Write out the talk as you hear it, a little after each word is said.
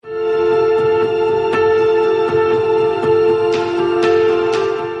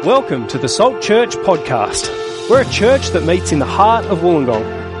Welcome to the Salt Church podcast. We're a church that meets in the heart of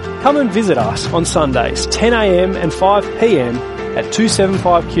Wollongong. Come and visit us on Sundays, 10 a.m. and 5 p.m. at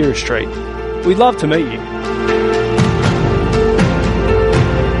 275 Kira Street. We'd love to meet you.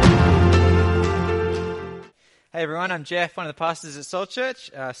 Hey everyone, I'm Jeff, one of the pastors at Salt Church.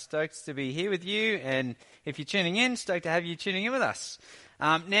 Stoked to be here with you, and if you're tuning in, stoked to have you tuning in with us.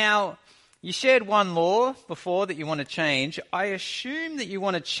 Now, you shared one law before that you want to change. I assume that you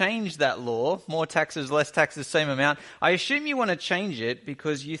want to change that law. More taxes, less taxes, same amount. I assume you want to change it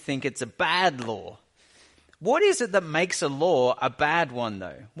because you think it's a bad law. What is it that makes a law a bad one,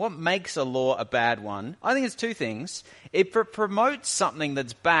 though? What makes a law a bad one? I think it's two things. It promotes something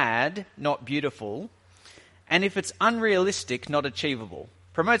that's bad, not beautiful, and if it's unrealistic, not achievable.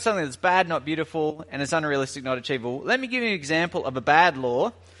 Promotes something that's bad, not beautiful, and is unrealistic, not achievable. Let me give you an example of a bad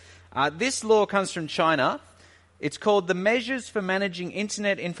law. This law comes from China. It's called the Measures for Managing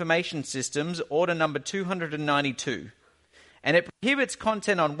Internet Information Systems, Order number 292. And it prohibits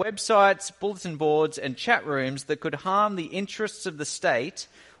content on websites, bulletin boards, and chat rooms that could harm the interests of the state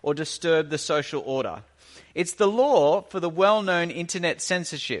or disturb the social order. It's the law for the well-known internet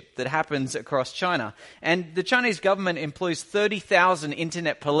censorship that happens across China. And the Chinese government employs 30,000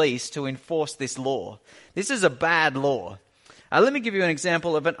 internet police to enforce this law. This is a bad law. Let me give you an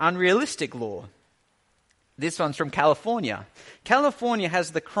example of an unrealistic law. This one's from California. California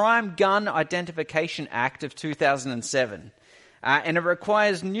has the Crime Gun Identification Act of 2007. And it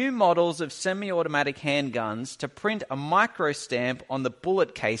requires new models of semi-automatic handguns to print a microstamp on the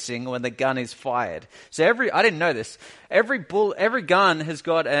bullet casing when the gun is fired. So I didn't know this. Every gun has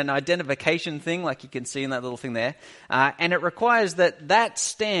got an identification thing, like you can see in that little thing there. And it requires that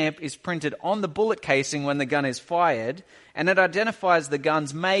stamp is printed on the bullet casing when the gun is fired. And it identifies the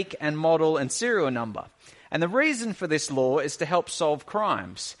gun's make and model and serial number. And the reason for this law is to help solve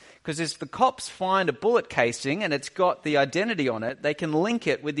crimes. Because if the cops find a bullet casing and it's got the identity on it, they can link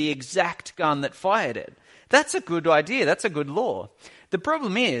it with the exact gun that fired it. That's a good idea. That's a good law. The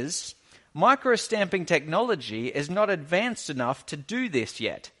problem is, microstamping technology is not advanced enough to do this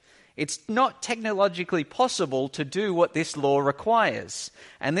yet. It's not technologically possible to do what this law requires.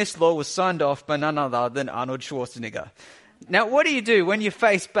 And this law was signed off by none other than Arnold Schwarzenegger. Now, what do you do when you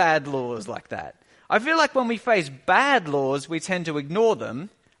face bad laws like that? I feel like when we face bad laws, we tend to ignore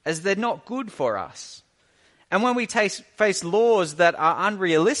them as they're not good for us. And when we face laws that are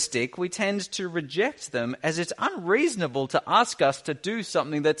unrealistic, we tend to reject them as it's unreasonable to ask us to do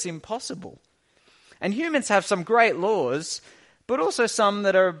something that's impossible. And humans have some great laws, but also some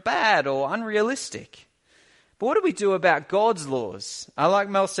that are bad or unrealistic. But what do we do about God's laws? Like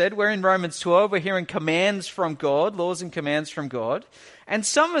Mel said, we're in Romans 12. We're hearing commands from God, laws and commands from God. And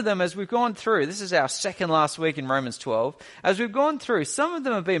some of them, as we've gone through, this is our second last week in Romans 12, as we've gone through, some of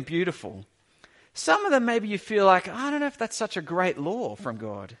them have been beautiful. Some of them maybe you feel like, I don't know if that's such a great law from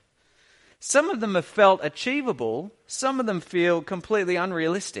God. Some of them have felt achievable. Some of them feel completely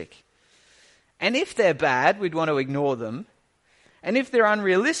unrealistic. And if they're bad, we'd want to ignore them. And if they're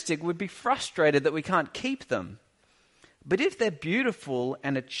unrealistic, we'd be frustrated that we can't keep them. But if they're beautiful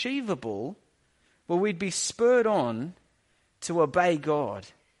and achievable, well, we'd be spurred on to obey God.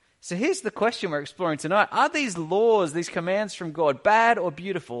 So here's the question we're exploring tonight. Are these laws, these commands from God, bad or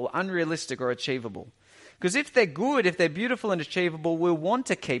beautiful, unrealistic or achievable? Because if they're good, if they're beautiful and achievable, we'll want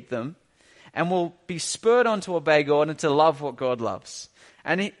to keep them and we'll be spurred on to obey God and to love what God loves.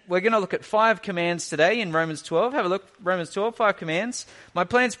 And we're going to look at 5 commands today in Romans 12. Have a look, Romans 12, 5 commands. My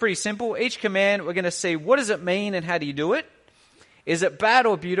plan's pretty simple. Each command, we're going to see what does it mean and how do you do it? Is it bad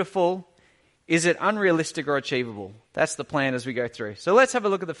or beautiful? Is it unrealistic or achievable? That's the plan as we go through. So let's have a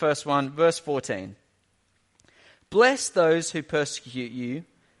look at the first one, verse 14. Bless those who persecute you.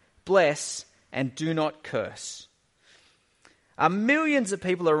 Bless and do not curse. Millions of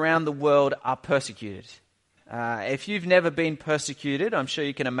people around the world are persecuted. If you've never been persecuted, I'm sure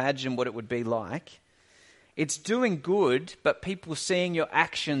you can imagine what it would be like. It's doing good, but people seeing your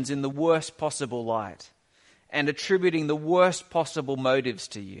actions in the worst possible light and attributing the worst possible motives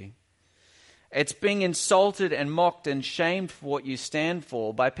to you. It's being insulted and mocked and shamed for what you stand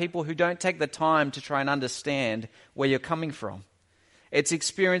for by people who don't take the time to try and understand where you're coming from. It's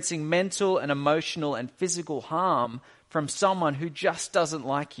experiencing mental and emotional and physical harm from someone who just doesn't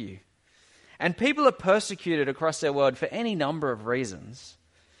like you. And people are persecuted across their world for any number of reasons.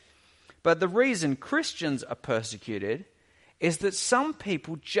 But the reason Christians are persecuted is that some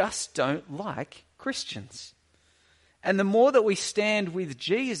people just don't like Christians. And the more that we stand with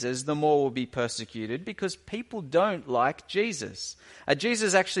Jesus, the more we'll be persecuted because people don't like Jesus.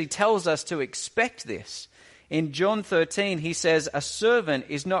 Jesus actually tells us to expect this. In John 13, he says, "A servant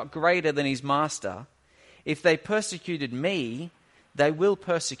is not greater than his master. If they persecuted me, they will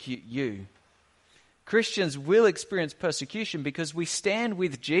persecute you." Christians will experience persecution because we stand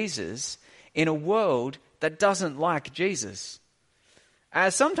with Jesus in a world that doesn't like Jesus.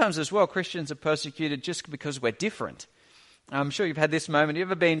 Sometimes as well, Christians are persecuted just because we're different. I'm sure you've had this moment. You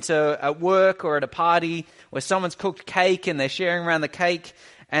ever been to at work or at a party where someone's cooked cake and they're sharing around the cake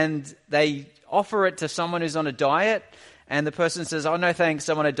and they offer it to someone who's on a diet and the person says, "Oh, no thanks,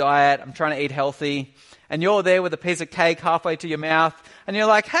 I'm on a diet, I'm trying to eat healthy." And you're there with a piece of cake halfway to your mouth and you're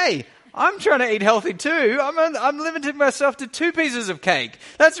like, "Hey, I'm trying to eat healthy too. I'm limiting myself to 2 pieces of cake.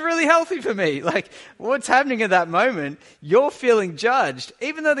 That's really healthy for me." Like, what's happening at that moment? You're feeling judged,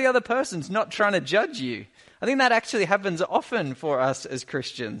 even though the other person's not trying to judge you. I think that actually happens often for us as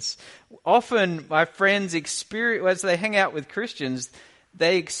Christians. Often my friends experience, as they hang out with Christians,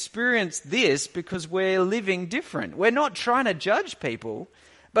 they experience this because we're living different. We're not trying to judge people,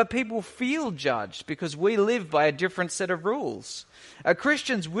 but people feel judged because we live by a different set of rules.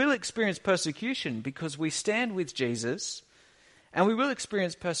 Christians will experience persecution because we stand with Jesus, and we will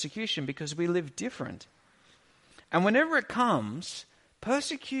experience persecution because we live different. And whenever it comes,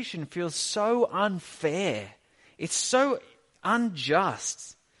 persecution feels so unfair. It's so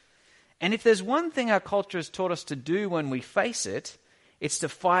unjust. And if there's one thing our culture has taught us to do when we face it, it's to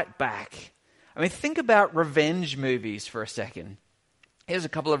fight back. I mean, think about revenge movies for a second. Here's a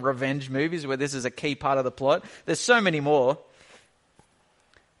couple of revenge movies where this is a key part of the plot. There's so many more.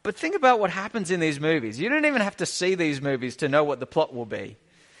 But think about what happens in these movies. You don't even have to see these movies to know what the plot will be.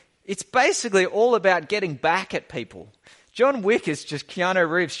 It's basically all about getting back at people. John Wick is just Keanu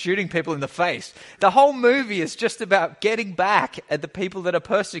Reeves shooting people in the face. The whole movie is just about getting back at the people that are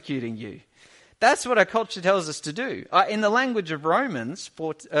persecuting you. That's what our culture tells us to do. In the language of Romans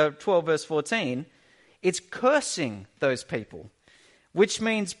 12 verse 14, it's cursing those people, which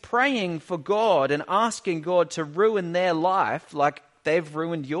means praying for God and asking God to ruin their life like they've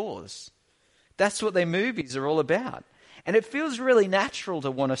ruined yours. That's what their movies are all about. And it feels really natural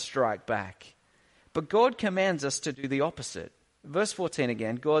to want to strike back. But God commands us to do the opposite. Verse 14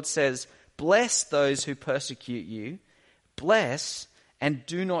 again, God says, "Bless those who persecute you. Bless and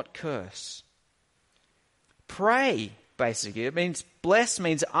do not curse." Pray, basically. It means bless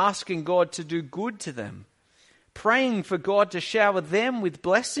means asking God to do good to them. Praying for God to shower them with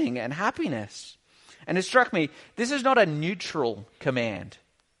blessing and happiness. And it struck me, this is not a neutral command.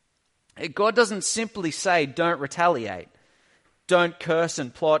 God doesn't simply say, "Don't retaliate. Don't curse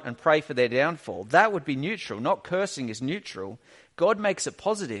and plot and pray for their downfall." That would be neutral. Not cursing is neutral. God makes it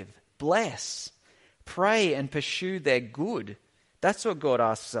positive. Bless, pray and pursue their good. That's what God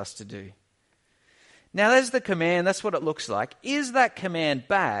asks us to do. Now there's the command. That's what it looks like. Is that command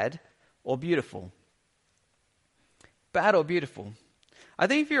bad or beautiful? Bad or beautiful? I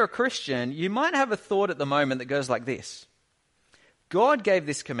think if you're a Christian, you might have a thought at the moment that goes like this. God gave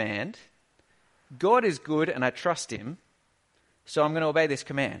this command. God is good and I trust him. So I'm going to obey this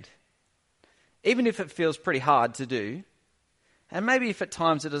command. Even if it feels pretty hard to do. And maybe if at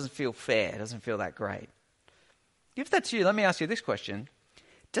times it doesn't feel fair, it doesn't feel that great. If that's you, let me ask you this question.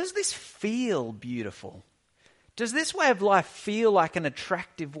 Does this feel beautiful? Does this way of life feel like an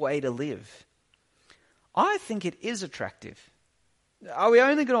attractive way to live? I think it is attractive. Are we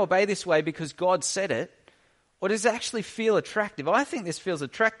only going to obey this way because God said it? Or does it actually feel attractive? I think this feels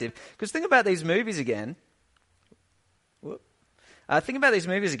attractive. Because think about these movies again.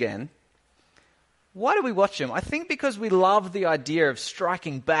 Why do we watch them? I think because we love the idea of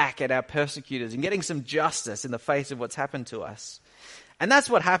striking back at our persecutors and getting some justice in the face of what's happened to us. And that's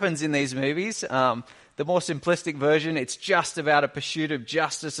what happens in these movies. The more simplistic version, it's just about a pursuit of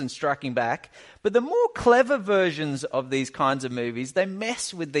justice and striking back. But the more clever versions of these kinds of movies, they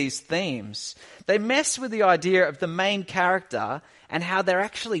mess with these themes. They mess with the idea of the main character and how they're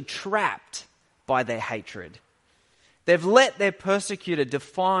actually trapped by their hatred. They've let their persecutor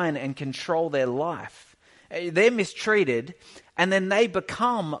define and control their life. They're mistreated, and then they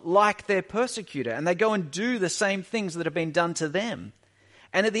become like their persecutor, and they go and do the same things that have been done to them.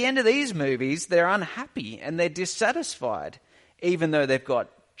 And at the end of these movies, they're unhappy and they're dissatisfied, even though they've got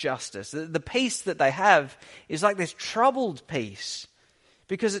justice. The peace that they have is like this troubled peace,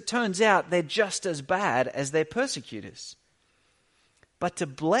 because it turns out they're just as bad as their persecutors. But to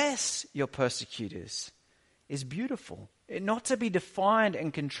bless your persecutors is beautiful. Not to be defined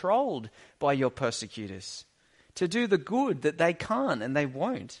and controlled by your persecutors. To do the good that they can't and they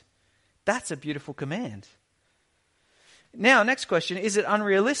won't. That's a beautiful command. Now, next question, is it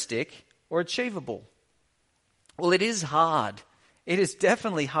unrealistic or achievable? Well, it is hard. It is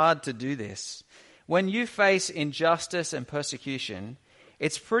definitely hard to do this. When you face injustice and persecution,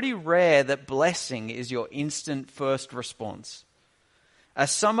 it's pretty rare that blessing is your instant first response. As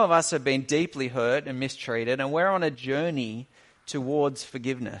some of us have been deeply hurt and mistreated, and we're on a journey towards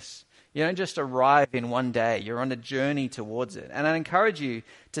forgiveness. You don't just arrive in one day. You're on a journey towards it. And I encourage you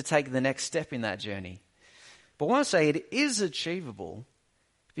to take the next step in that journey. But I want to say it is achievable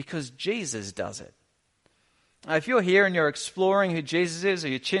because Jesus does it. Now, if you're here and you're exploring who Jesus is, or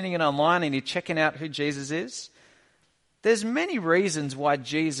you're tuning in online and you're checking out who Jesus is, there's many reasons why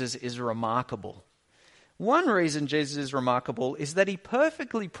Jesus is remarkable. One reason Jesus is remarkable is that he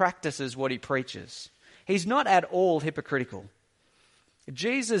perfectly practices what he preaches. He's not at all hypocritical.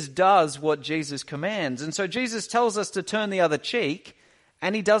 Jesus does what Jesus commands. And so Jesus tells us to turn the other cheek,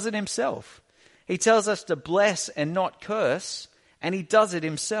 and he does it himself. He tells us to bless and not curse, and he does it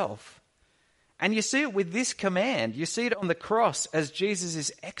himself. And you see it with this command. You see it on the cross as Jesus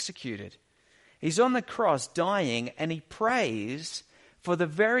is executed. He's on the cross dying, and he prays for the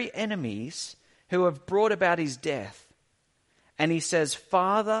very enemies who have brought about his death. And he says,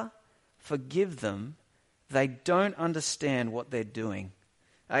 Father, forgive them. They don't understand what they're doing.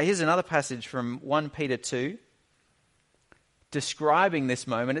 Here's another passage from 1 Peter 2. Describing this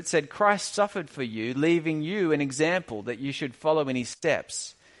moment, it said, Christ suffered for you, leaving you an example that you should follow in his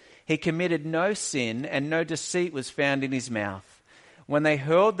steps. He committed no sin, and no deceit was found in his mouth. When they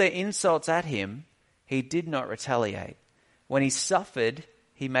hurled their insults at him, he did not retaliate. When he suffered,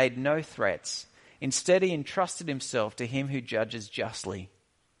 he made no threats. Instead, he entrusted himself to him who judges justly.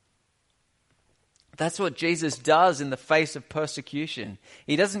 That's what Jesus does in the face of persecution.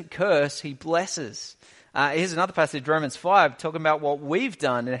 He doesn't curse, he blesses. Here's another passage, Romans 5, talking about what we've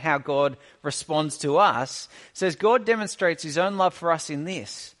done and how God responds to us. It says, God demonstrates his own love for us in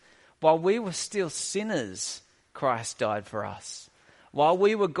this. While we were still sinners, Christ died for us. While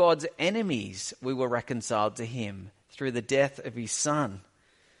we were God's enemies, we were reconciled to him through the death of his Son.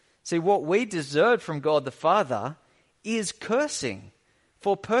 See, what we deserved from God the Father is cursing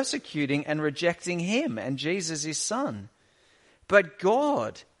for persecuting and rejecting him and Jesus, his Son. But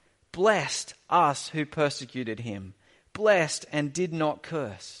God blessed us who persecuted him, blessed and did not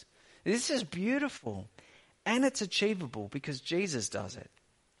curse. This is beautiful, and it's achievable because Jesus does it.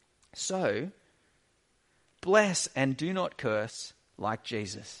 So, bless and do not curse like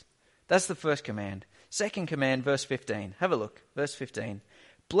Jesus. That's the first command. Second command, verse 15. Have a look, verse 15.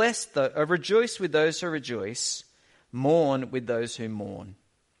 Rejoice with those who rejoice, mourn with those who mourn.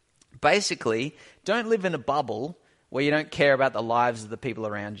 Basically, don't live in a bubble where you don't care about the lives of the people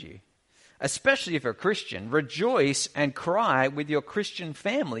around you. Especially if you're a Christian, rejoice and cry with your Christian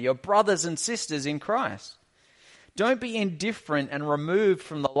family, your brothers and sisters in Christ. Don't be indifferent and removed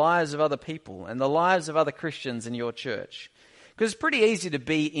from the lives of other people and the lives of other Christians in your church. Because it's pretty easy to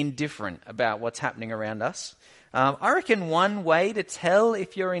be indifferent about what's happening around us. I reckon one way to tell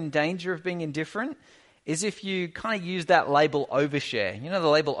if you're in danger of being indifferent is if you kind of use that label overshare. You know the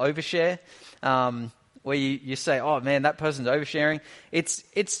label overshare? Where you say, oh man, that person's oversharing.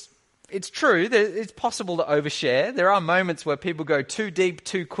 It's true that it's possible to overshare. There are moments where people go too deep,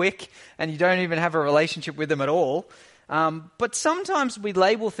 too quick, and you don't even have a relationship with them at all. But sometimes we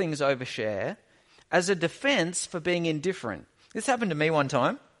label things overshare as a defense for being indifferent. This happened to me one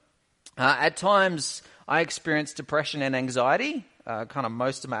time. At times, I experienced depression and anxiety. Kind of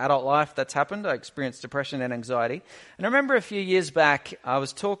most of my adult life that's happened. I experienced depression and anxiety. And I remember a few years back, I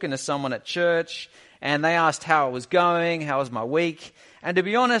was talking to someone at church, and they asked how I was going, how was my week. And to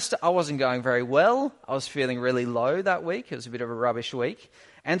be honest, I wasn't going very well. I was feeling really low that week. It was a bit of a rubbish week.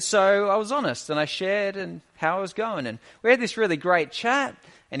 And so I was honest, and I shared how I was going. And we had this really great chat,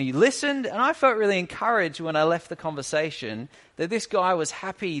 and he listened, and I felt really encouraged when I left the conversation that this guy was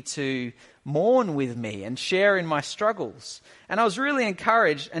happy to mourn with me and share in my struggles. And I was really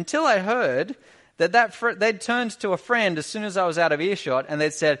encouraged until I heard that they'd turned to a friend as soon as I was out of earshot, and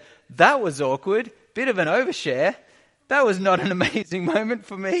they'd said, that was awkward, bit of an overshare. That was not an amazing moment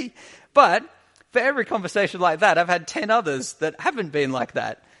for me. But for every conversation like that, I've had 10 others that haven't been like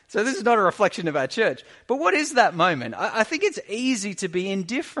that. So this is not a reflection of our church. But what is that moment? I think it's easy to be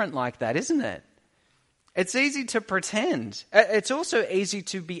indifferent like that, isn't it? It's easy to pretend. It's also easy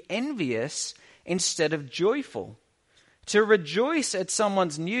to be envious instead of joyful. To rejoice at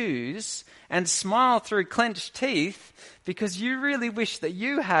someone's news and smile through clenched teeth because you really wish that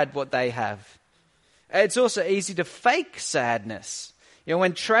you had what they have. It's also easy to fake sadness. You know,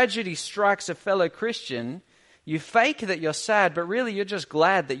 when tragedy strikes a fellow Christian, you fake that you're sad, but really you're just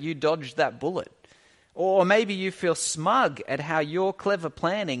glad that you dodged that bullet. Or maybe you feel smug at how your clever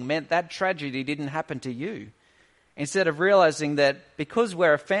planning meant that tragedy didn't happen to you. instead of realizing that because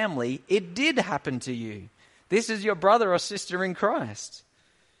we're a family, it did happen to you. This is your brother or sister in Christ.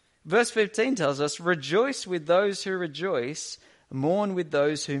 Verse 15 tells us, rejoice with those who rejoice, mourn with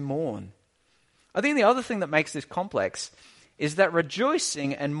those who mourn. I think the other thing that makes this complex is that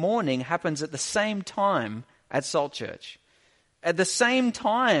rejoicing and mourning happens at the same time at Salt Church. At the same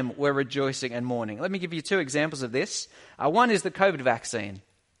time we're rejoicing and mourning. Let me give you two examples of this. One is the COVID vaccine.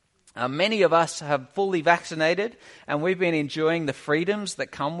 Many of us have fully vaccinated, and we've been enjoying the freedoms that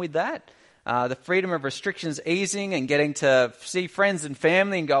come with that. The freedom of restrictions easing and getting to see friends and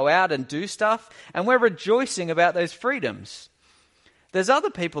family and go out and do stuff. And we're rejoicing about those freedoms. There's other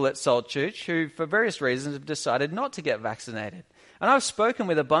people at Salt Church who, for various reasons, have decided not to get vaccinated. And I've spoken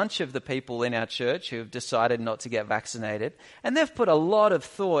with a bunch of the people in our church who have decided not to get vaccinated. And they've put a lot of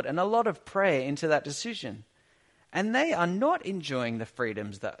thought and a lot of prayer into that decision. And they are not enjoying the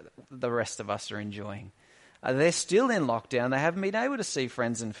freedoms that the rest of us are enjoying. They're still in lockdown. They haven't been able to see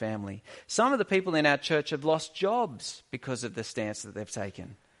friends and family. Some of the people in our church have lost jobs because of the stance that they've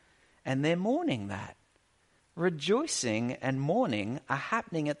taken. And they're mourning that. Rejoicing and mourning are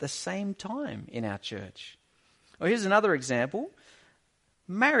happening at the same time in our church. Well, here's another example.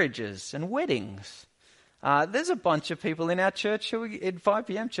 Marriages and weddings. There's a bunch of people in our church, who in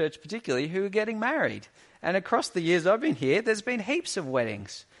 5pm church particularly, who are getting married. And across the years I've been here, there's been heaps of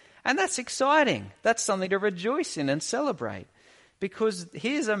weddings. And that's exciting. That's something to rejoice in and celebrate. Because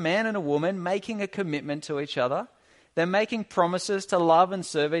here's a man and a woman making a commitment to each other. They're making promises to love and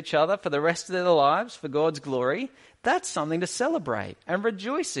serve each other for the rest of their lives for God's glory. That's something to celebrate and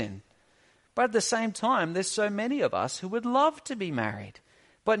rejoice in. But at the same time, there's so many of us who would love to be married,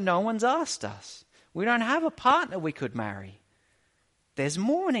 but no one's asked us. We don't have a partner we could marry. There's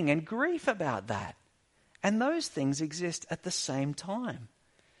mourning and grief about that. And those things exist at the same time.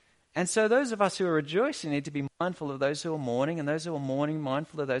 And so those of us who are rejoicing need to be mindful of those who are mourning, and those who are mourning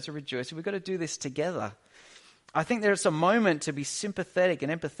mindful of those who are rejoicing. We've got to do this together. I think there's a moment to be sympathetic and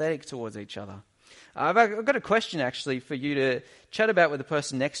empathetic towards each other. I've got a question actually for you to chat about with the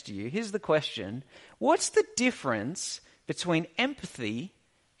person next to you. Here's the question. What's the difference between empathy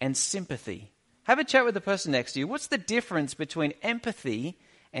and sympathy? Have a chat with the person next to you. What's the difference between empathy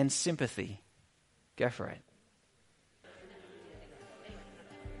and sympathy? Go for it.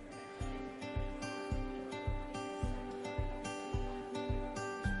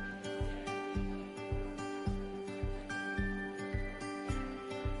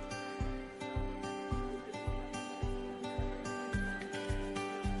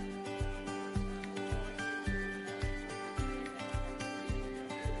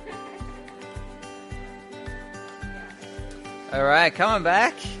 All right, coming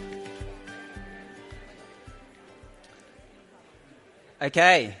back.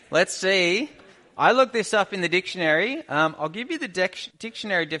 Okay, let's see. I looked this up in the dictionary. I'll give you the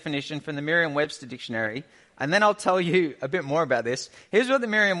dictionary definition from the Merriam-Webster dictionary, and then I'll tell you a bit more about this. Here's what the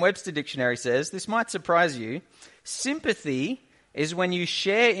Merriam-Webster dictionary says. This might surprise you. Sympathy is when you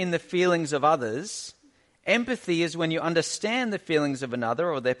share in the feelings of others. Empathy is when you understand the feelings of another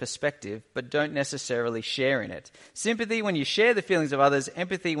or their perspective, but don't necessarily share in it. Sympathy when you share the feelings of others.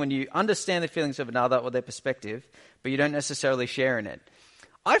 Empathy when you understand the feelings of another or their perspective, but you don't necessarily share in it.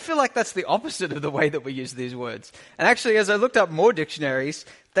 I feel like that's the opposite of the way that we use these words. And actually, as I looked up more dictionaries,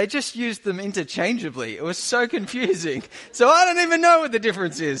 they just used them interchangeably. It was so confusing. So I don't even know what the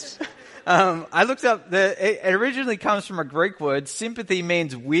difference is. I looked up, it originally comes from a Greek word. Sympathy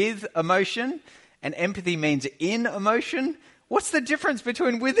means with emotion, and empathy means in emotion. What's the difference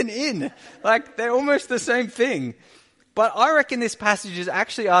between with and in? Like, they're almost the same thing. But I reckon this passage is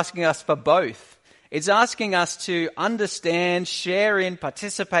actually asking us for both. It's asking us to understand, share in,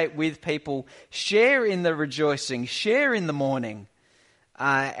 participate with people, share in the rejoicing, share in the mourning,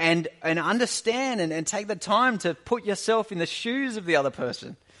 and understand and take the time to put yourself in the shoes of the other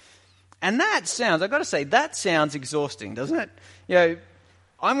person. And that sounds, I've got to say, that sounds exhausting, doesn't it? You know,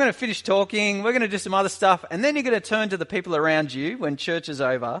 I'm going to finish talking, we're going to do some other stuff, and then you're going to turn to the people around you when church is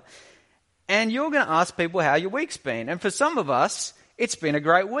over, and you're going to ask people how your week's been. And for some of us, it's been a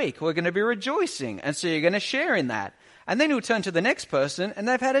great week. We're going to be rejoicing, and so you're going to share in that. And then you'll turn to the next person, and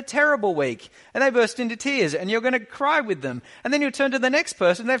they've had a terrible week, and they burst into tears, and you're going to cry with them. And then you'll turn to the next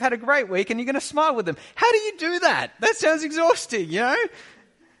person, they've had a great week, and you're going to smile with them. How do you do that? That sounds exhausting, you know?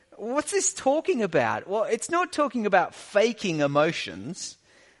 What's this talking about? Well, it's not talking about faking emotions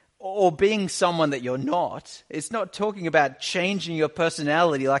or being someone that you're not. It's not talking about changing your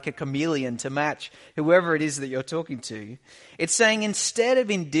personality like a chameleon to match whoever it is that you're talking to. It's saying instead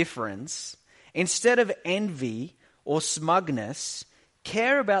of indifference, instead of envy or smugness,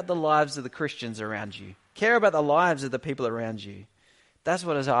 care about the lives of the Christians around you. Care about the lives of the people around you. That's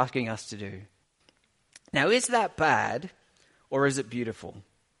what it's asking us to do. Now, is that bad or is it beautiful?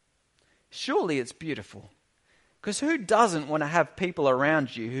 Surely it's beautiful. Because who doesn't want to have people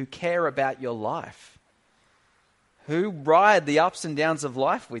around you who care about your life? Who ride the ups and downs of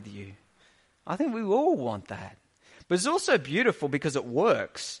life with you? I think we all want that. But it's also beautiful because it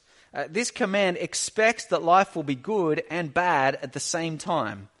works. This command expects that life will be good and bad at the same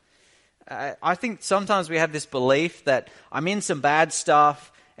time. I think sometimes we have this belief that I'm in some bad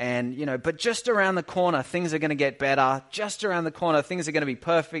stuff but just around the corner, things are going to get better. Just around the corner, things are going to be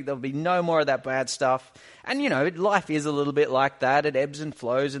perfect. There'll be no more of that bad stuff. And, life is a little bit like that. It ebbs and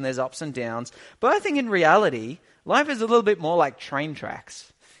flows and there's ups and downs. But I think in reality, life is a little bit more like train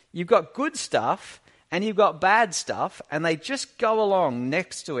tracks. You've got good stuff and you've got bad stuff, and they just go along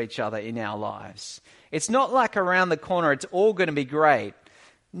next to each other in our lives. It's not like around the corner, it's all going to be great.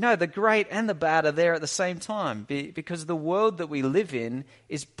 No, the great and the bad are there at the same time because the world that we live in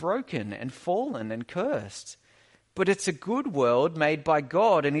is broken and fallen and cursed. But it's a good world made by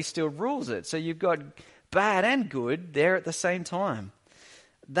God, and he still rules it. So you've got bad and good there at the same time.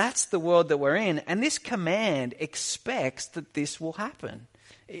 That's the world that we're in, and this command expects that this will happen.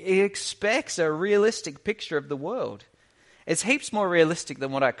 It expects a realistic picture of the world. It's heaps more realistic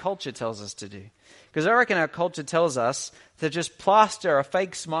than what our culture tells us to do. Because I reckon our culture tells us to just plaster a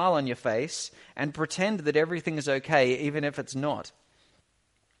fake smile on your face and pretend that everything is okay, even if it's not.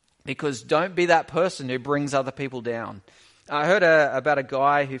 Because don't be that person who brings other people down. I heard about a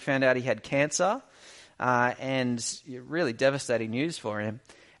guy who found out he had cancer, and really devastating news for him.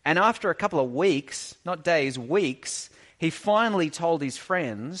 And after a couple of weeks, not days, weeks, he finally told his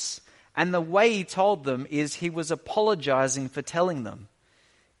friends, and the way he told them is he was apologizing for telling them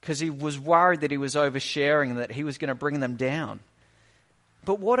because he was worried that he was oversharing and that he was going to bring them down.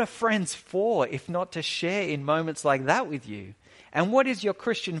 But what are friends for if not to share in moments like that with you? And what is your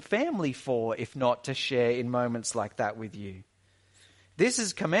Christian family for if not to share in moments like that with you?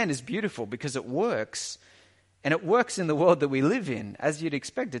 This command is beautiful because it works, and it works in the world that we live in, as you'd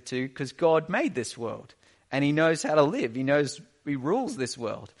expect it to, because God made this world. And he knows how to live. He rules this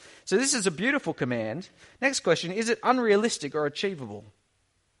world. So this is a beautiful command. Next question, is it unrealistic or achievable?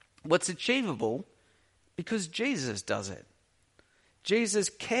 What's achievable? Because Jesus does it. Jesus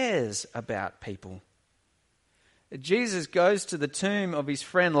cares about people. Jesus goes to the tomb of his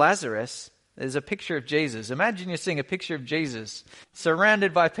friend Lazarus. There's a picture of Jesus. Imagine you're seeing a picture of Jesus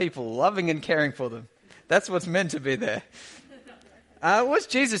surrounded by people, loving and caring for them. That's what's meant to be there. What's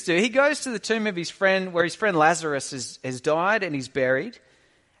Jesus do? He goes to the tomb of his friend, where his friend Lazarus has died and he's buried.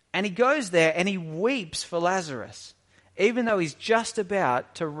 And he goes there and he weeps for Lazarus, even though he's just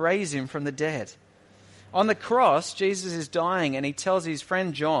about to raise him from the dead. On the cross, Jesus is dying and he tells his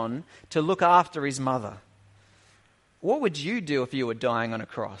friend John to look after his mother. What would you do if you were dying on a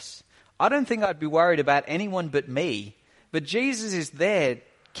cross? I don't think I'd be worried about anyone but me. But Jesus is there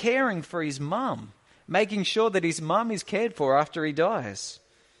caring for his mum, making sure that his mum is cared for after he dies.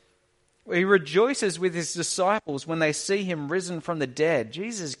 He rejoices with his disciples when they see him risen from the dead.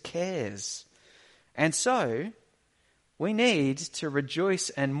 Jesus cares. And so, we need to rejoice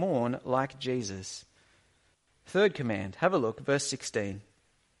and mourn like Jesus. Third command, have a look, verse 16.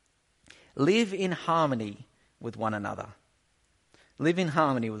 Live in harmony with one another. Live in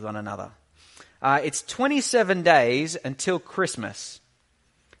harmony with one another. It's 27 days until Christmas.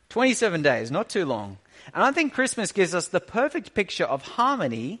 27 days, not too long. And I think Christmas gives us the perfect picture of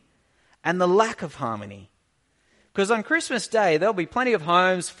harmony and the lack of harmony. Because on Christmas Day, there'll be plenty of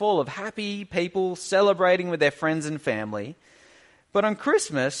homes full of happy people celebrating with their friends and family. But on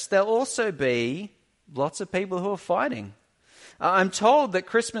Christmas, there'll also be lots of people who are fighting. I'm told that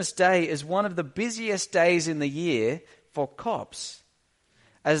Christmas Day is one of the busiest days in the year for cops,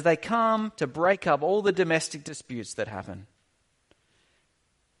 as they come to break up all the domestic disputes that happen.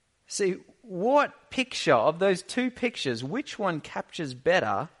 See, what picture of those two pictures, which one captures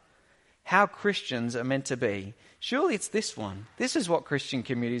better how Christians are meant to be? Surely it's this one. This is what Christian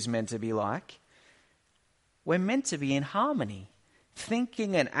community is meant to be like. We're meant to be in harmony,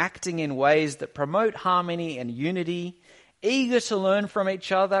 thinking and acting in ways that promote harmony and unity, eager to learn from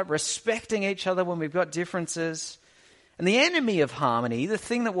each other, respecting each other when we've got differences. And the enemy of harmony, the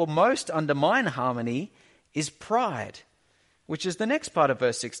thing that will most undermine harmony, is pride, which is the next part of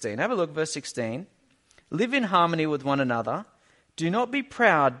verse 16. Have a look, verse 16. Live in harmony with one another. Do not be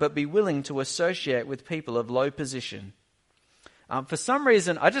proud, but be willing to associate with people of low position. For some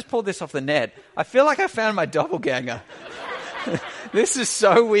reason, I just pulled this off the net. I feel like I found my doppelganger. This is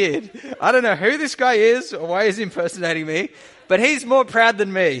so weird. I don't know who this guy is or why he's impersonating me, but he's more proud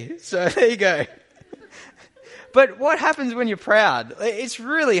than me. So there you go. But what happens when you're proud? It's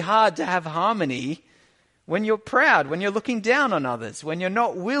really hard to have harmony when you're proud, when you're looking down on others, when you're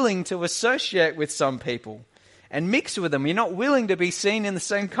not willing to associate with some people and mix with them. You're not willing to be seen in the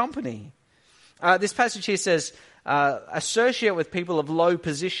same company. This passage here says, associate with people of low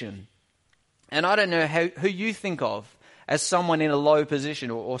position. And I don't know who you think of as someone in a low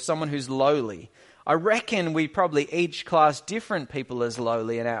position or someone who's lowly. I reckon we probably each class different people as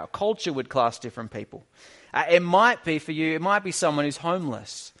lowly, and our culture would class different people. It might be for you, it might be someone who's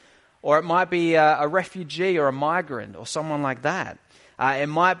homeless, or it might be a refugee or a migrant or someone like that. It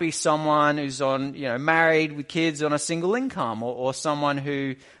might be someone who's married with kids on a single income, or someone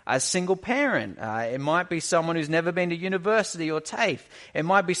who a single parent. It might be someone who's never been to university or TAFE. It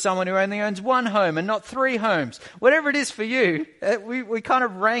might be someone who only owns one home and not 3 homes. Whatever it is for you, we kind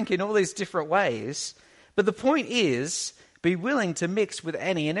of rank in all these different ways. But the point is, be willing to mix with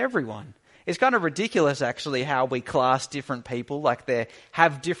any and everyone. It's kind of ridiculous, actually, how we class different people, like they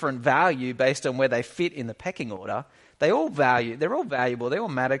have different value based on where they fit in the pecking order. They're all valuable, they all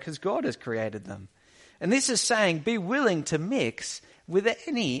matter because God has created them. And this is saying, be willing to mix with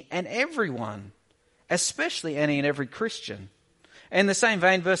any and everyone, especially any and every Christian. In the same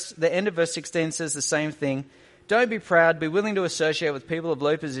vein, the end of verse 16 says the same thing. Don't be proud, be willing to associate with people of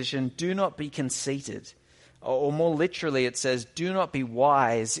low position, do not be conceited. Or more literally, it says, do not be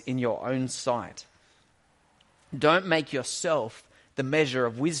wise in your own sight. Don't make yourself the measure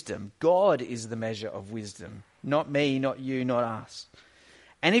of wisdom. God is the measure of wisdom. Not me, not you, not us.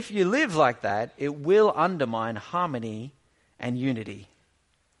 And if you live like that, it will undermine harmony and unity.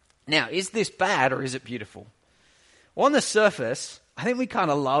 Now, is this bad or is it beautiful? Well, on the surface, I think we kind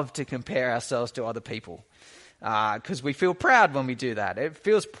of love to compare ourselves to other people. Because we feel proud when we do that. It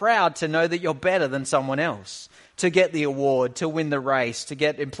feels proud to know that you're better than someone else, to get the award, to win the race, to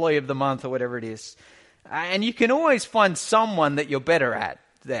get Employee of the Month or whatever it is. And you can always find someone that you're better at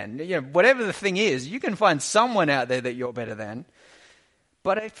then. Whatever the thing is, you can find someone out there that you're better than.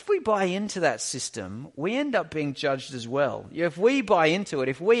 But if we buy into that system, we end up being judged as well. If we buy into it,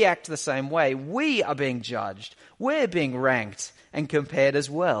 if we act the same way, we are being judged. We're being ranked and compared as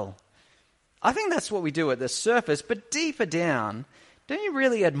well. I think that's what we do at the surface, but deeper down, don't you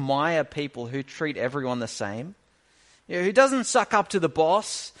really admire people who treat everyone the same? Who doesn't suck up to the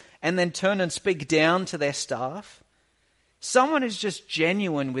boss and then turn and speak down to their staff? Someone who's just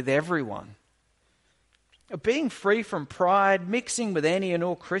genuine with everyone. Being free from pride, mixing with any and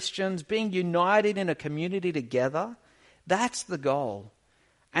all Christians, being united in a community together, that's the goal.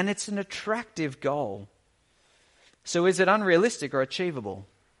 And it's an attractive goal. So is it unrealistic or achievable?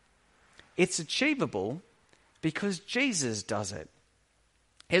 It's achievable because Jesus does it.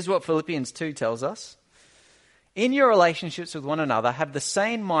 Here's what Philippians 2 tells us. In your relationships with one another, have the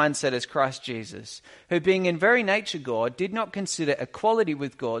same mindset as Christ Jesus, who being in very nature God, did not consider equality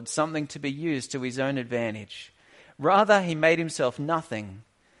with God something to be used to his own advantage. Rather, he made himself nothing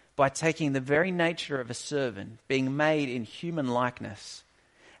by taking the very nature of a servant, being made in human likeness.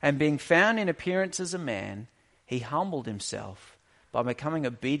 And being found in appearance as a man, he humbled himself by becoming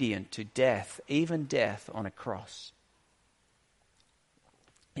obedient to death, even death on a cross.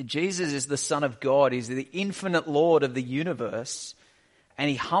 Jesus is the Son of God. He's the infinite Lord of the universe. And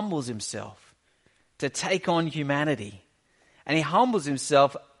he humbles himself to take on humanity. And he humbles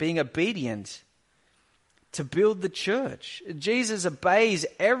himself being obedient to build the church. Jesus obeys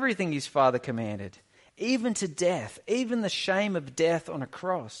everything his Father commanded, even to death, even the shame of death on a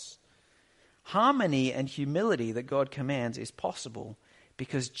cross. Harmony and humility that God commands is possible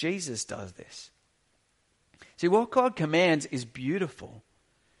because Jesus does this. See, what God commands is beautiful.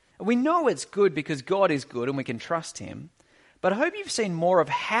 We know it's good because God is good and we can trust him. But I hope you've seen more of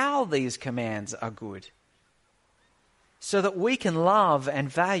how these commands are good, so that we can love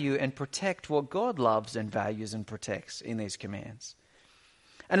and value and protect what God loves and values and protects in these commands.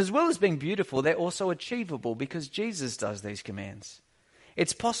 And as well as being beautiful, they're also achievable because Jesus does these commands.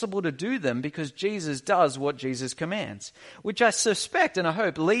 It's possible to do them because Jesus does what Jesus commands, which I suspect and I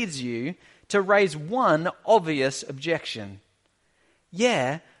hope leads you to raise one obvious objection.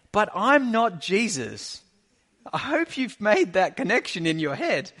 Yeah, but I'm not Jesus. I hope you've made that connection in your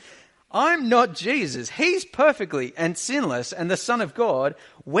head. I'm not Jesus. He's perfectly and sinless and the Son of God.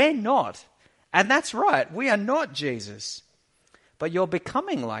 We're not. And that's right. We are not Jesus. But you're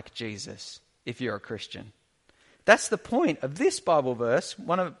becoming like Jesus if you're a Christian. That's the point of this Bible verse,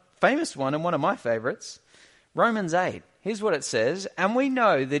 famous one and one of my favorites, Romans 8. Here's what it says. And we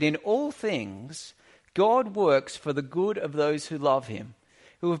know that in all things God works for the good of those who love him,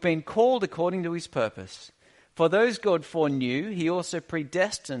 who have been called according to his purpose. For those God foreknew, he also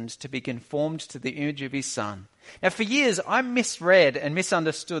predestined to be conformed to the image of his Son, Now, for years, I misread and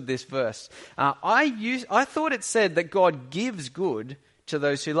misunderstood this verse. I thought it said that God gives good to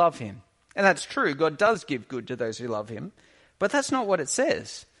those who love him. And that's true. God does give good to those who love him. But that's not what it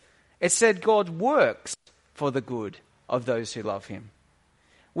says. It said God works for the good of those who love him.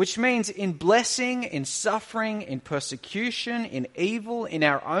 Which means in blessing, in suffering, in persecution, in evil, in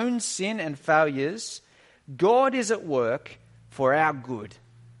our own sin and failures, God is at work for our good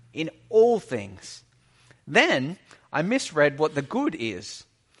in all things. Then I misread what the good is.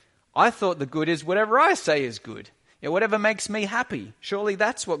 I thought the good is whatever I say is good. Whatever makes me happy. Surely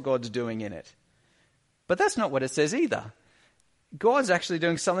that's what God's doing in it. But that's not what it says either. God's actually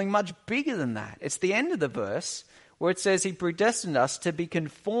doing something much bigger than that. It's the end of the verse where it says he predestined us to be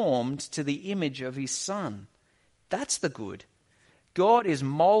conformed to the image of his Son. That's the good. God is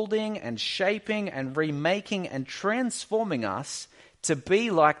molding and shaping and remaking and transforming us to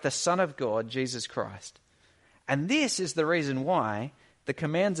be like the Son of God, Jesus Christ. And this is the reason why the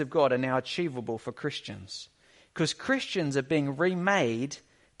commands of God are now achievable for Christians. Because Christians are being remade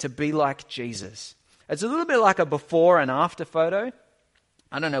to be like Jesus. It's a little bit like a before and after photo.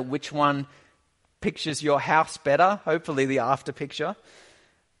 I don't know which one pictures your house better. Hopefully the after picture.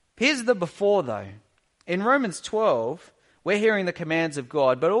 Here's the before though. In Romans 12, we're hearing the commands of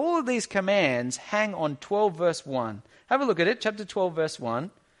God, but all of these commands hang on 12 verse 1. Have a look at it, chapter 12 verse 1.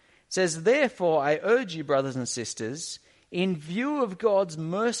 It says, "Therefore I urge you, brothers and sisters, in view of God's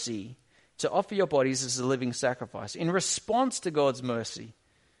mercy, to offer your bodies as a living sacrifice." In response to God's mercy.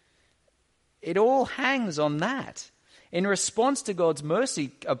 It all hangs on that. In response to God's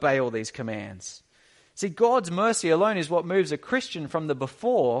mercy, obey all these commands. See, God's mercy alone is what moves a Christian from the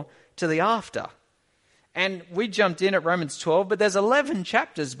before to the after. And we jumped in at Romans 12, but there's 11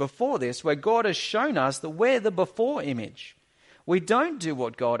 chapters before this where God has shown us that we're the before image. We don't do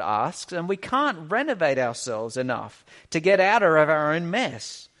what God asks, and we can't renovate ourselves enough to get out of our own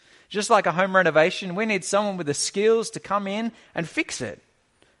mess. Just like a home renovation, we need someone with the skills to come in and fix it,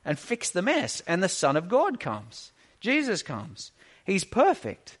 and fix the mess. And the Son of God comes. Jesus comes. He's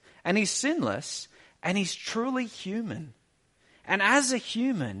perfect, and he's sinless, and he's truly human. And as a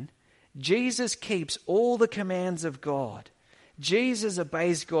human, Jesus keeps all the commands of God. Jesus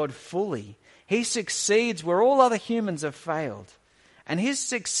obeys God fully. He succeeds where all other humans have failed. And his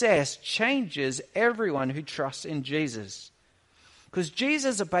success changes everyone who trusts in Jesus. Because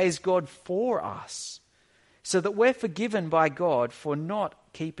Jesus obeys God for us, so that we're forgiven by God for not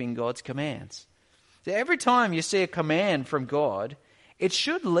keeping God's commands. So every time you see a command from God, it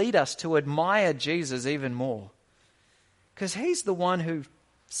should lead us to admire Jesus even more. Because he's the one who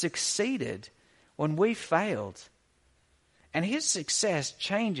succeeded when we failed. And his success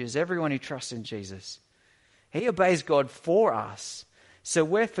changes everyone who trusts in Jesus. He obeys God for us, so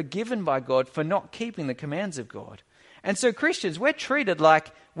we're forgiven by God for not keeping the commands of God. And so Christians, we're treated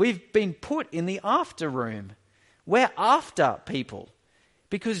like we've been put in the after room. We're after people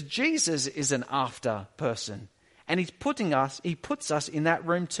because Jesus is an after person. And he puts us in that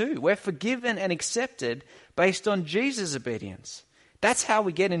room too. We're forgiven and accepted based on Jesus' obedience. That's how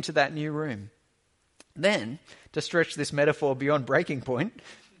we get into that new room. Then, to stretch this metaphor beyond breaking point,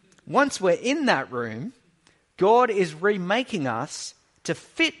 once we're in that room, God is remaking us to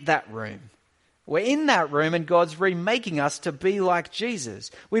fit that room. We're in that room and God's remaking us to be like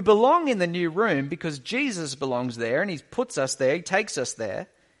Jesus. We belong in the new room because Jesus belongs there and he puts us there, he takes us there.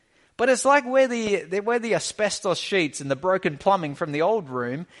 But it's like we're the asbestos sheets and the broken plumbing from the old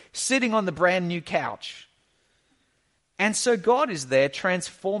room sitting on the brand new couch. And so God is there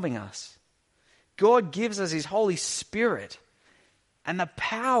transforming us. God gives us his Holy Spirit and the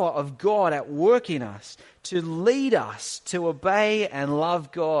power of God at work in us to lead us to obey and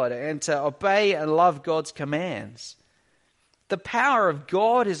love God and to obey and love God's commands. The power of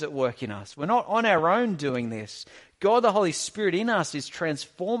God is at work in us. We're not on our own doing this. God, the Holy Spirit in us, is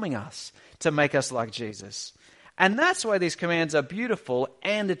transforming us to make us like Jesus. And that's why these commands are beautiful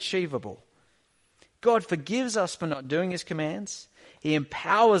and achievable. God forgives us for not doing his commands. He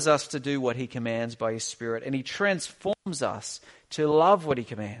empowers us to do what he commands by his Spirit, and he transforms us to love what he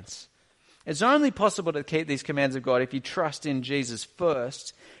commands. It's only possible to keep these commands of God if you trust in Jesus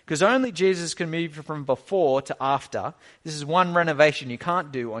first, because only Jesus can move you from before to after. This is one renovation you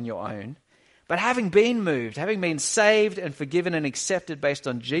can't do on your own. But having been moved, having been saved and forgiven and accepted based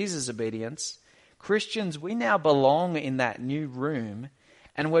on Jesus' obedience, Christians, we now belong in that new room,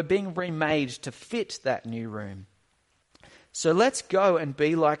 and we're being remade to fit that new room. So let's go and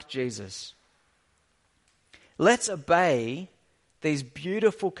be like Jesus. Let's obey these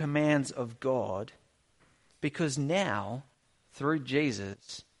beautiful commands of God, because now, through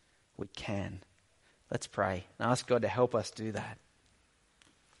Jesus, we can. Let's pray and ask God to help us do that.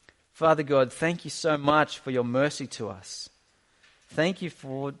 Father God, thank you so much for your mercy to us. Thank you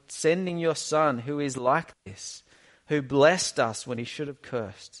for sending your Son who is like this, who blessed us when he should have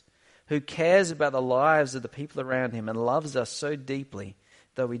cursed, who cares about the lives of the people around him and loves us so deeply,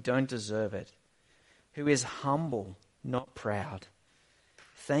 though we don't deserve it, who is humble, not proud.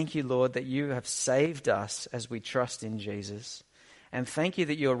 Thank you, Lord, that you have saved us as we trust in Jesus. And thank you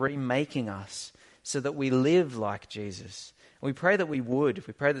that you're remaking us so that we live like Jesus. We pray that we would.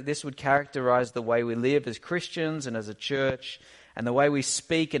 We pray that this would characterize the way we live as Christians and as a church and the way we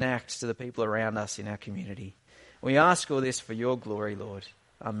speak and act to the people around us in our community. We ask all this for your glory, Lord.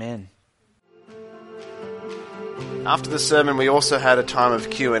 Amen. After the sermon, we also had a time of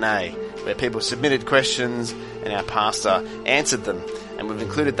Q&A where people submitted questions and our pastor answered them. And we've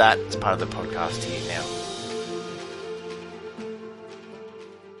included that as part of the podcast here now.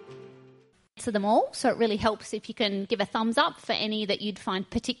 To them all, so it really helps if you can give a thumbs up for any that you'd find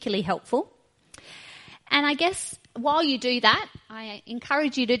particularly helpful. And I guess while you do that, I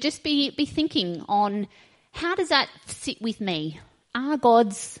encourage you to just be thinking on how does that sit with me? Are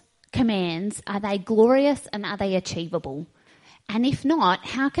God's commands, are they glorious and are they achievable? And if not,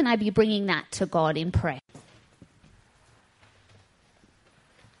 how can I be bringing that to God in prayer?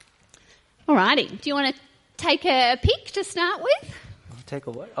 Alrighty, do you want to take a pick to start with? Take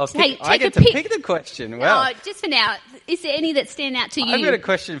a what? I get to pick the question. Wow. Just for now, is there any that stand out to you? I've got a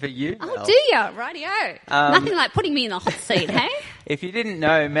question for you, Mel. Oh, do you? Rightio. Nothing like putting me in the hot seat, hey? If you didn't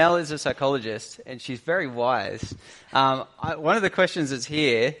know, Mel is a psychologist and she's very wise. One of the questions that's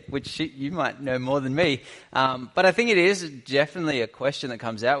here, which you might know more than me, but I think it is definitely a question that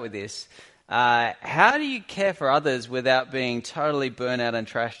comes out with this. How do you care for others without being totally burnt out and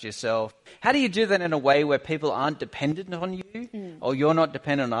trashed yourself? How do you do that in a way where people aren't dependent on you or you're not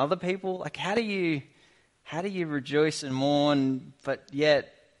dependent on other people? Like, how do you rejoice and mourn but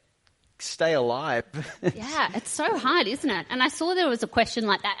yet stay alive? Yeah, it's so hard, isn't it? And I saw there was a question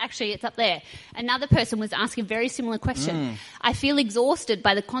like that. Actually, it's up there. Another person was asking a very similar question. I feel exhausted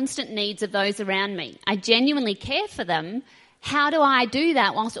by the constant needs of those around me. I genuinely care for them. How do I do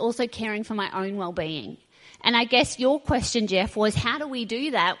that whilst also caring for my own well-being? And I guess your question, Jeff, was how do we do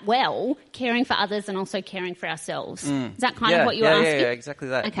that well, caring for others and also caring for ourselves? Is that kind of what you were asking? Yeah, exactly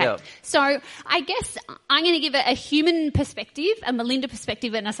that. Okay. Yep. So I guess I'm going to give it a human perspective, a Melinda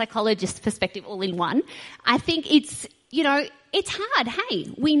perspective and a psychologist perspective all in one. I think it's hard.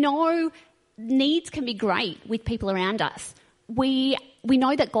 Hey, we know needs can be great with people around us. We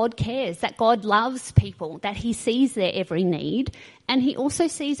know that God cares, that God loves people, that he sees their every need, and he also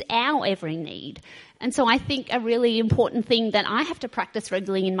sees our every need. And so I think a really important thing that I have to practice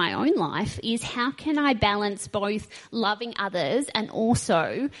regularly in my own life is how can I balance both loving others and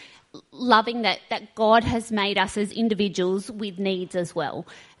also loving that God has made us as individuals with needs as well.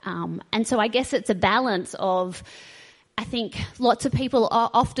 And so I guess it's a balance of, I think lots of people are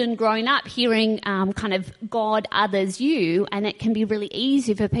often growing up hearing kind of God, others, you, and it can be really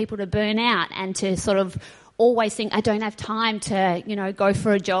easy for people to burn out and to sort of always think, I don't have time to, go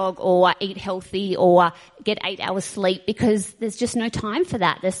for a jog or eat healthy or get 8 hours sleep because there's just no time for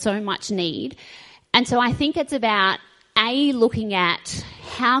that. There's so much need. And so I think it's about, looking at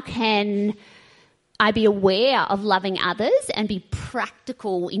how can I be aware of loving others and be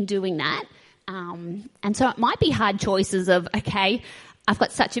practical in doing that. And so it might be hard choices of, okay, I've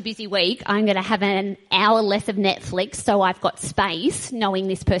got such a busy week, I'm going to have an hour less of Netflix so I've got space, knowing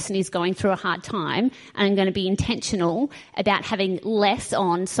this person is going through a hard time, and I'm going to be intentional about having less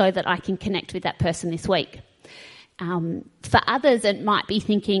on so that I can connect with that person this week. For others, it might be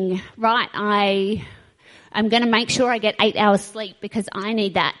thinking, right, I'm going to make sure I get 8 hours sleep because I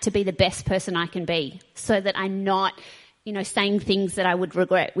need that to be the best person I can be so that I'm not saying things that I would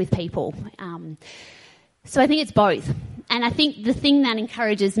regret with people. So I think it's both. And I think the thing that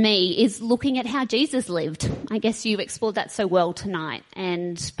encourages me is looking at how Jesus lived. I guess you've explored that so well tonight.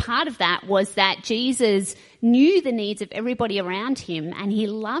 And part of that was that Jesus knew the needs of everybody around him and he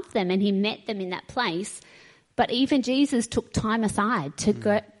loved them and he met them in that place. But even Jesus took time aside to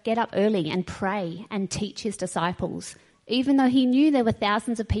get up early and pray and teach his disciples, even though he knew there were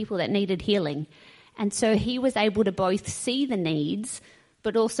thousands of people that needed healing. And so he was able to both see the needs,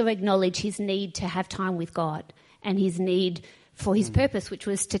 but also acknowledge his need to have time with God and his need for his purpose, which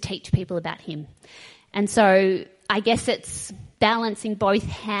was to teach people about him. And so I guess it's balancing both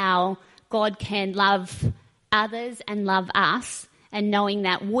how God can love others and love us, and knowing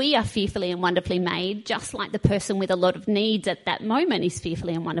that we are fearfully and wonderfully made, just like the person with a lot of needs at that moment is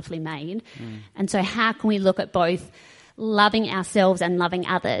fearfully and wonderfully made. And so how can we look at both loving ourselves and loving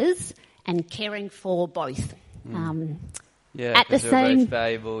others and caring for both. Yeah, at the because we're same both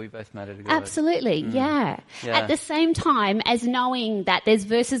valuable, we both matter to God. Absolutely, yeah. At the same time as knowing that there's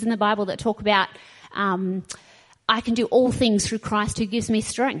verses in the Bible that talk about I can do all things through Christ who gives me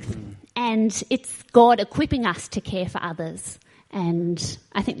strength. And it's God equipping us to care for others. And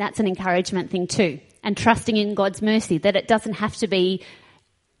I think that's an encouragement thing too. And trusting in God's mercy, that it doesn't have to be...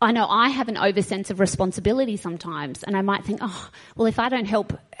 I know I have an over sense of responsibility sometimes, and I might think, oh, well, if I don't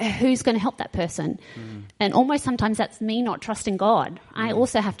help, who's going to help that person? And almost sometimes that's me not trusting God. I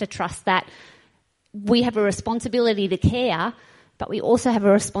also have to trust that we have a responsibility to care, but we also have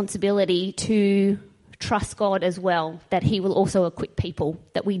a responsibility to trust God as well, that he will also equip people,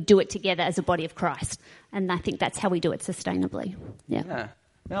 that we do it together as a body of Christ. And I think that's how we do it sustainably. Yeah.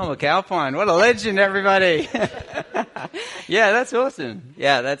 Mel McAlpine, what a legend, everybody. Yeah, that's awesome.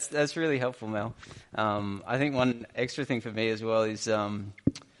 Yeah, that's really helpful, Mel. I think one extra thing for me as well is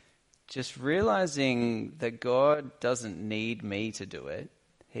just realizing that God doesn't need me to do it.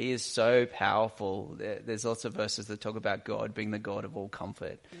 He is so powerful. There's lots of verses that talk about God being the God of all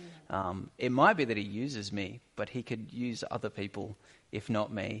comfort. It might be that he uses me, but he could use other people, if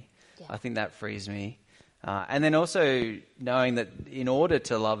not me. Yeah. I think that frees me. And then also knowing that in order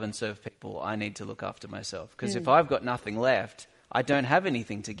to love and serve people, I need to look after myself. Because if I've got nothing left, I don't have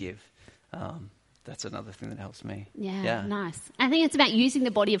anything to give. That's another thing that helps me. Yeah, nice. I think it's about using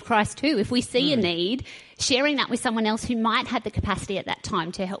the body of Christ too. If we see a need, sharing that with someone else who might have the capacity at that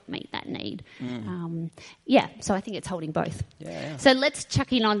time to help meet that need. So I think it's holding both. Yeah. So let's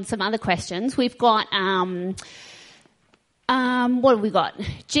chuck in on some other questions. We've got... what have we got?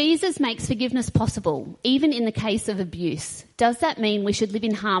 Jesus makes forgiveness possible, even in the case of abuse. Does that mean we should live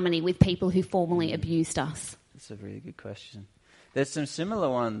in harmony with people who formerly abused us? That's a really good question. There's some similar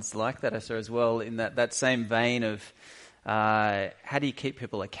ones like that I saw as well, in that same vein of how do you keep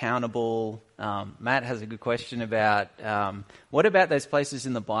people accountable? Matt has a good question about what about those places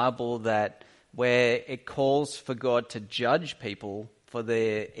in the Bible where it calls for God to judge people for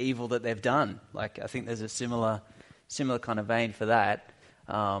the evil that they've done? Like, I think there's a similar kind of vein for that.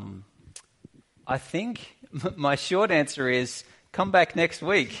 I think my short answer is come back next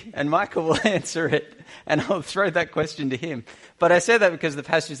week and Michael will answer it, and I'll throw that question to him. But I say that because the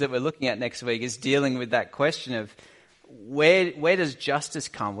passage that we're looking at next week is dealing with that question of where does justice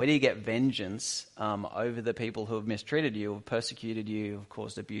come? Where do you get vengeance over the people who have mistreated you, or persecuted you, or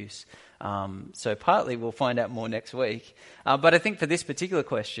caused abuse? So partly we'll find out more next week. But I think for this particular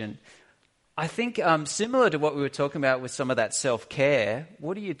question, I think similar to what we were talking about with some of that self-care,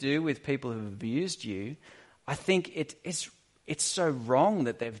 what do you do with people who have abused you? I think it's so wrong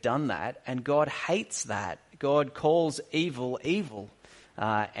that they've done that, and God hates that. God calls evil, evil.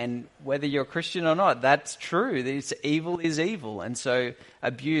 And whether you're a Christian or not, that's true. Evil is evil. And so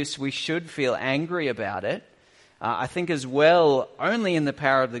abuse, we should feel angry about it. I think as well, only in the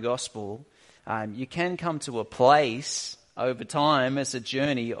power of the gospel, you can come to a place over time as a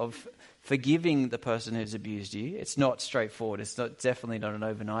journey of forgiving the person who's abused you. It's not straightforward. It's definitely not an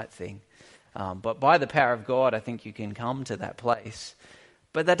overnight thing. But by the power of God, I think you can come to that place.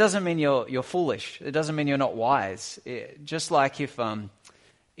 But that doesn't mean you're foolish. It doesn't mean you're not wise. Just like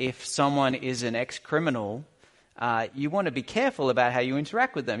if someone is an ex-criminal, you want to be careful about how you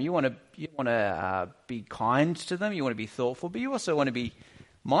interact with them. You want to be kind to them. You want to be thoughtful, but you also want to be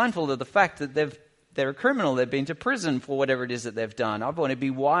mindful of the fact that they're a criminal. They've been to prison for whatever it is that they've done. I want to be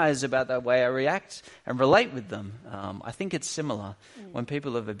wise about the way I react and relate with them. I think it's similar. When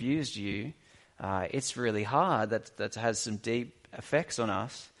people have abused you, it's really hard. That has some deep effects on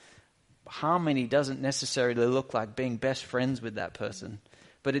us. Harmony doesn't necessarily look like being best friends with that person,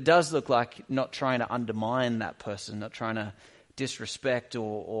 but it does look like not trying to undermine that person, not trying to disrespect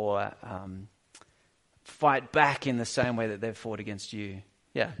or fight back in the same way that they've fought against you.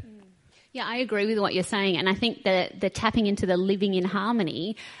 Yeah. Yeah, I agree with what you're saying. And I think the tapping into the living in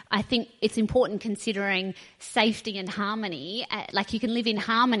harmony, I think it's important considering safety and harmony. Like you can live in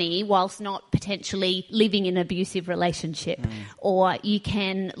harmony whilst not potentially living in an abusive relationship. Or you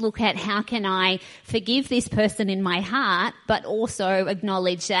can look at how can I forgive this person in my heart, but also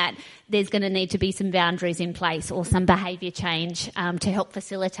acknowledge that there's going to need to be some boundaries in place or some behaviour change to help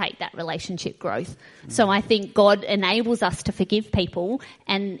facilitate that relationship growth. So I think God enables us to forgive people,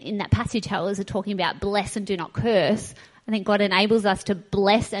 and in that passage how is it talking about bless and do not curse, I think God enables us to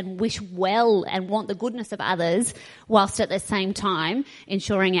bless and wish well and want the goodness of others whilst at the same time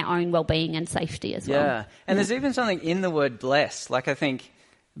ensuring our own well-being and safety as well. Yeah, and there's even something in the word bless. Like I think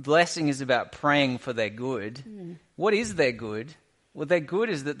blessing is about praying for their good. What is their good? well, their good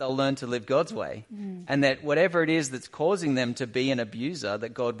is that they'll learn to live God's way, and that whatever it is that's causing them to be an abuser,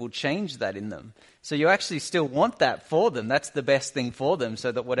 that God will change that in them. So you actually still want that for them. That's the best thing for them,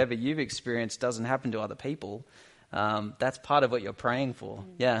 so that whatever you've experienced doesn't happen to other people. That's part of what you're praying for.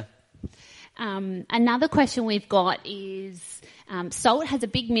 Yeah. Another question we've got is, SALT has a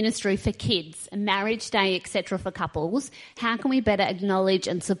big ministry for kids, a marriage day, etc. for couples. How can we better acknowledge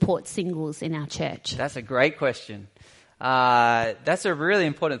and support singles in our church? That's a great question. That's a really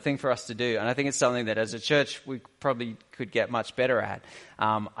important thing for us to do, and I think it's something that as a church we probably could get much better at.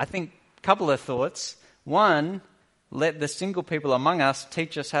 I think a couple of thoughts. One, let the single people among us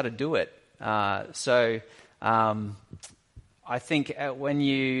teach us how to do it. I think when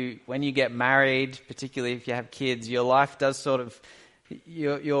you get married, particularly if you have kids, your life does sort of,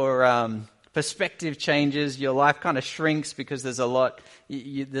 your perspective changes, your life kind of shrinks because there's a lot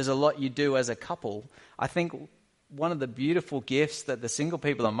you do as a couple. I think one of the beautiful gifts that the single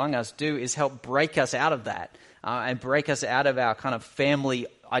people among us do is help break us out of that and break us out of our kind of family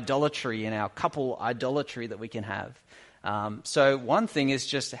idolatry and our couple idolatry that we can have. So one thing is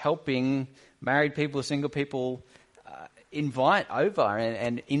just helping married people, single people, invite over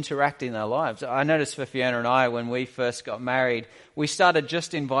and interact in their lives. I noticed for Fiona and I, when we first got married, we started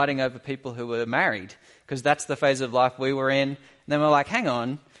just inviting over people who were married because that's the phase of life we were in. And then we're like, hang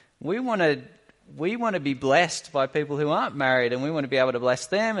on, we want to be blessed by people who aren't married, and we want to be able to bless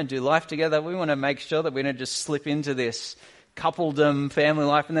them and do life together. We want to make sure that we don't just slip into this coupledom family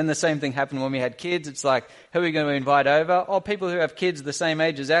life. And then the same thing happened when we had kids. It's like, who are we going to invite over? Oh, people who have kids the same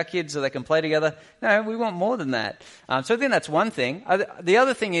age as our kids so they can play together. No, we want more than that. So I think that's one thing. The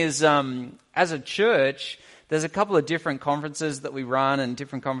other thing is, as a church, there's a couple of different conferences that we run and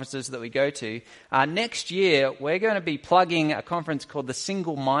different conferences that we go to. Next year, we're going to be plugging a conference called the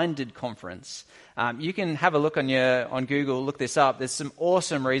Single-Minded Conference. You can have a look on Google, look this up. There's some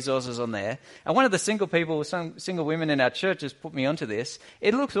awesome resources on there. And one of the single women in our church has put me onto this.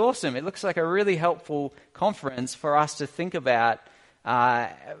 It looks awesome. It looks like a really helpful conference for us to think about,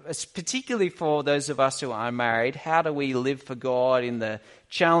 particularly for those of us who are married. How do we live for God in the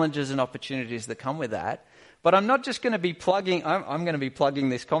challenges and opportunities that come with that? But I'm not just going to be plugging, I'm going to be plugging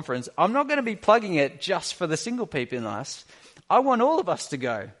this conference. I'm not going to be plugging it just for the single people in us. I want all of us to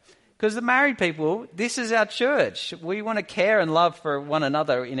go. Because the married people, this is our church. We want to care and love for one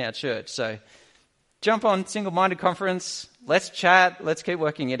another in our church. So jump on Single-Minded Conference. Let's chat. Let's keep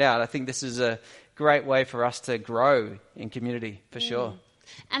working it out. I think this is a great way for us to grow in community, for sure.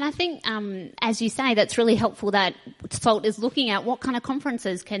 And I think, as you say, that's really helpful that SALT is looking at what kind of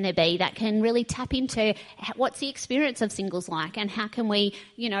conferences can there be that can really tap into what's the experience of singles like, and how can we,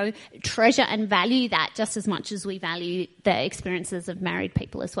 treasure and value that just as much as we value the experiences of married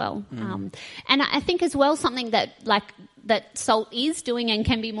people as well. And I think as well something that SALT is doing and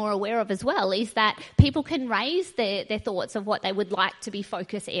can be more aware of as well is that people can raise their thoughts of what they would like to be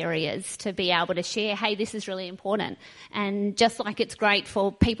focus areas to be able to share, hey, this is really important. And just like it's great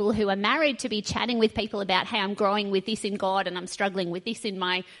for people who are married to be chatting with people about, hey, I'm growing with this in God and I'm struggling with this in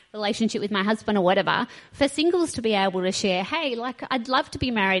my relationship with my husband or whatever, for singles to be able to share, hey, I'd love to be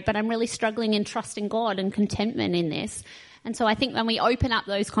married, but I'm really struggling in trusting God and contentment in this. And so I think when we open up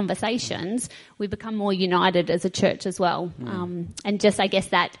those conversations, we become more united as a church as well. And just, I guess,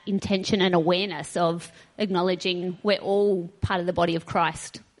 that intention and awareness of acknowledging we're all part of the body of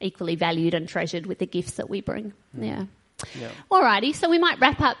Christ, equally valued and treasured with the gifts that we bring. Yeah. Alrighty, so we might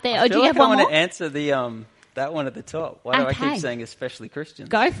wrap up there. I do you have one more? I want to answer that one at the top. Why do I keep saying especially Christians?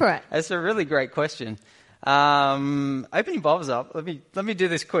 Go for it. It's a really great question. Open your Bibles up. Let me do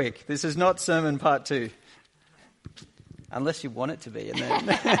this quick. This is not sermon part 2. Unless you want it to be. And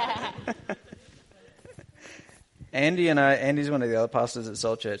then Andy's one of the other pastors at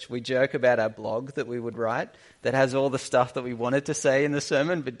Salt Church. We joke about our blog that we would write that has all the stuff that we wanted to say in the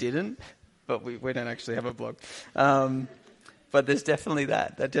sermon but didn't. But we don't actually have a blog. But there's definitely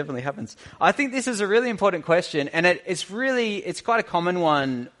that. That definitely happens. I think this is a really important question, and it's quite a common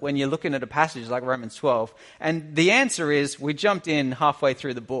one when you're looking at a passage like Romans 12. And the answer is we jumped in halfway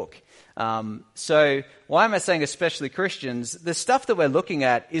through the book. So why am I saying especially Christians? The stuff that we're looking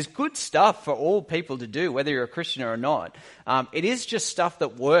at is good stuff for all people to do, whether you're a Christian or not. It is just stuff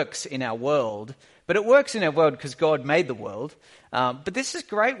that works in our world, but it works in our world because God made the world. But this is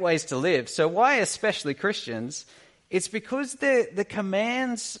great ways to live. So why especially Christians? It's because the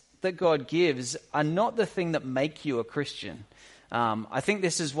commands that God gives are not the thing that make you a Christian. I think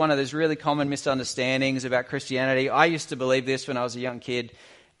this is one of those really common misunderstandings about Christianity. I used to believe this when I was a young kid.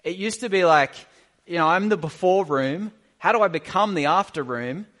 It used to be like, I'm the before room. How do I become the after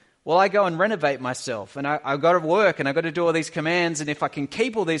room? well, I go and renovate myself, and I've got to work, and I've got to do all these commands, and if I can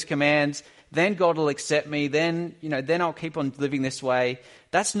keep all these commands, then God will accept me, then I'll keep on living this way.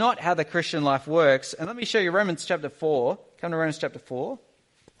 That's not how the Christian life works. And let me show you Romans chapter 4. Come to Romans chapter 4.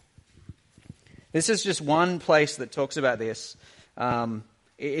 This is just one place that talks about this.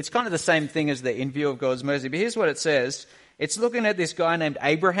 It's kind of the same thing as the in view of God's mercy, but here's what it says. It's looking at this guy named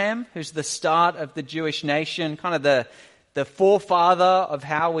Abraham, who's the start of the Jewish nation, kind of the forefather of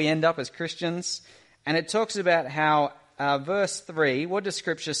how we end up as Christians. And it talks about how, verse 3, what does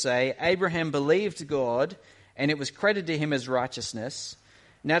Scripture say? Abraham believed God, and it was credited to him as righteousness.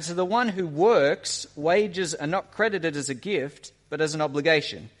 Now to the one who works, wages are not credited as a gift, but as an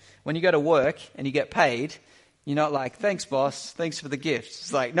obligation. When you go to work and you get paid, you're not like, thanks boss, thanks for the gift.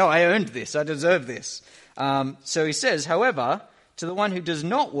 It's like, no, I earned this, I deserve this. So he says, however, to the one who does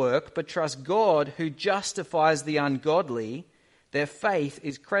not work, but trusts God who justifies the ungodly, their faith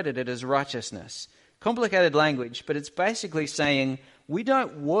is credited as righteousness. Complicated language, but it's basically saying we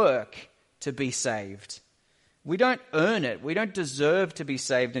don't work to be saved. We don't earn it. We don't deserve to be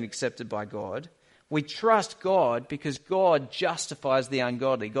saved and accepted by God. We trust God because God justifies the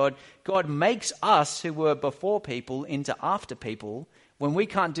ungodly. God makes us who were before people into after people when we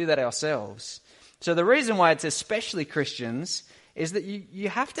can't do that ourselves. So the reason why it's especially Christians is that you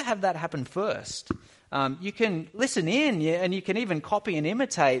have to have that happen first. You can listen in and you can even copy and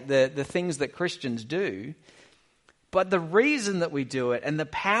imitate the things that Christians do. But the reason that we do it and the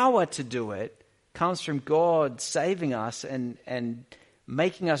power to do it comes from God saving us and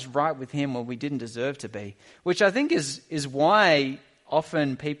making us right with Him when we didn't deserve to be. Which I think is why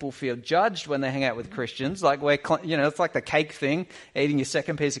often people feel judged when they hang out with Christians. Like it's like the cake thing, eating your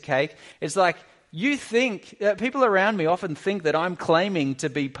second piece of cake. It's like, you think, people around me often think that I'm claiming to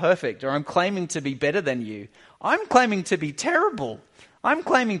be perfect or I'm claiming to be better than you. I'm claiming to be terrible. I'm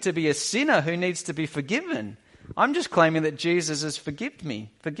claiming to be a sinner who needs to be forgiven. I'm just claiming that Jesus has forgiven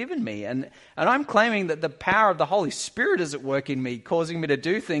me. And I'm claiming that the power of the Holy Spirit is at work in me, causing me to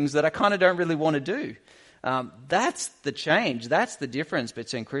do things that I kind of don't really want to do. That's the change. That's the difference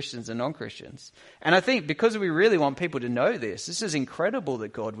between Christians and non-Christians. And I think because we really want people to know this is incredible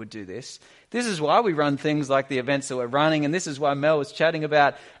that God would do this. This is why we run things like the events that we're running, and this is why Mel was chatting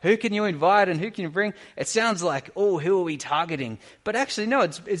about who can you invite and who can you bring. It sounds like, oh, who are we targeting? But actually, no,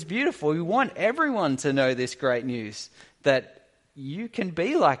 it's beautiful. We want everyone to know this great news, that you can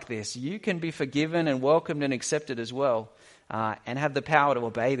be like this. You can be forgiven and welcomed and accepted as well, and have the power to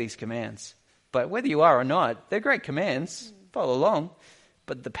obey these commands. But whether you are or not, they're great commands. Follow along.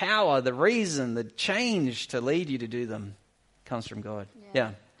 But the power, the reason, the change to lead you to do them comes from God.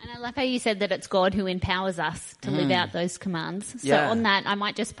 Yeah. And I love how you said that it's God who empowers us to live out those commands. So on that, I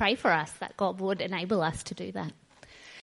might just pray for us that God would enable us to do that.